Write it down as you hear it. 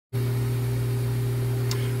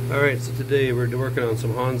Alright, so today we're working on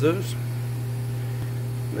some Hanzos.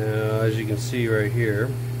 Now, as you can see right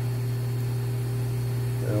here,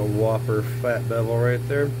 a whopper fat bevel right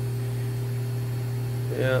there.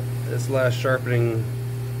 Yeah, this last sharpening,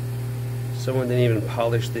 someone didn't even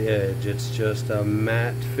polish the edge. It's just a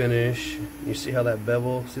matte finish. You see how that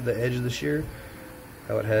bevel, see the edge of the shear?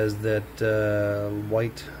 How it has that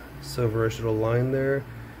white silverish little line there?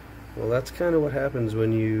 Well, that's kind of what happens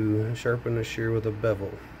when you sharpen a shear with a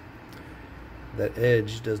bevel. That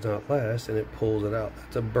edge does not last and it pulls it out.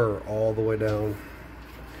 That's a burr all the way down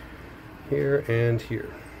here and here.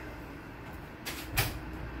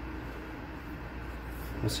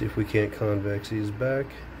 Let's see if we can't convex these back,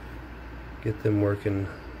 get them working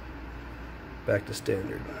back to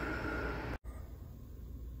standard.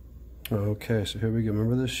 Okay, so here we go.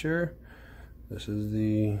 Remember this shear? This is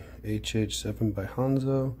the HH7 by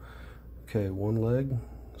Hanzo. Okay, one leg,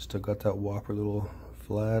 still got that whopper little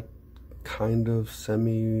flat, kind of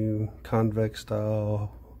semi-convex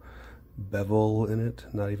style bevel in it,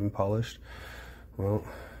 not even polished. Well,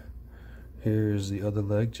 here's the other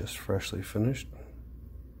leg, just freshly finished.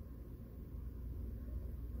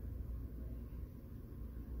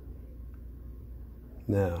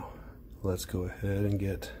 Now, let's go ahead and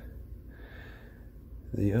get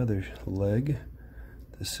the other leg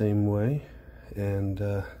the same way, and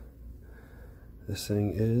this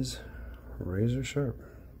thing is razor sharp.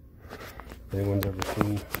 If anyone's ever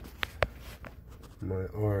seen my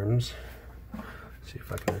arms, see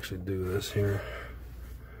if I can actually do this here.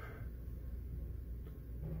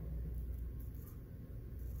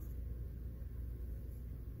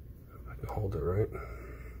 If I can hold it right.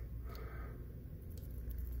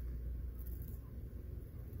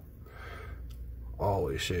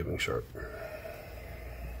 Always shaving sharp.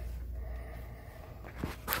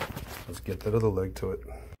 Let's get that other leg to it.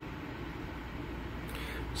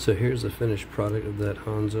 So here's the finished product of that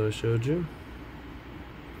Hanzo I showed you.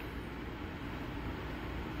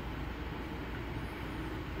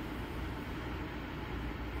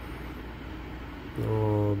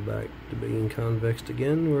 All back to being convexed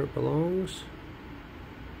again where it belongs.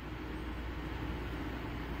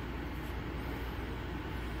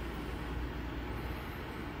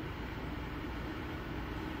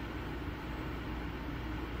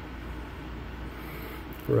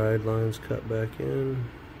 Ride lines cut back in.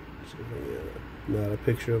 See if I can get not a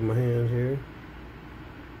picture of my hand here.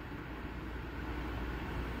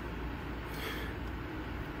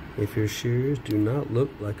 If your shears do not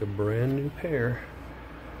look like a brand new pair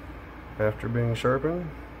after being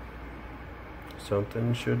sharpened,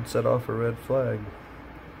 something should set off a red flag.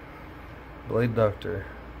 Blade Doctor,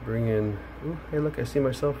 bring in, ooh, hey look, I see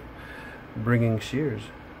myself bringing shears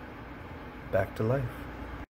back to life.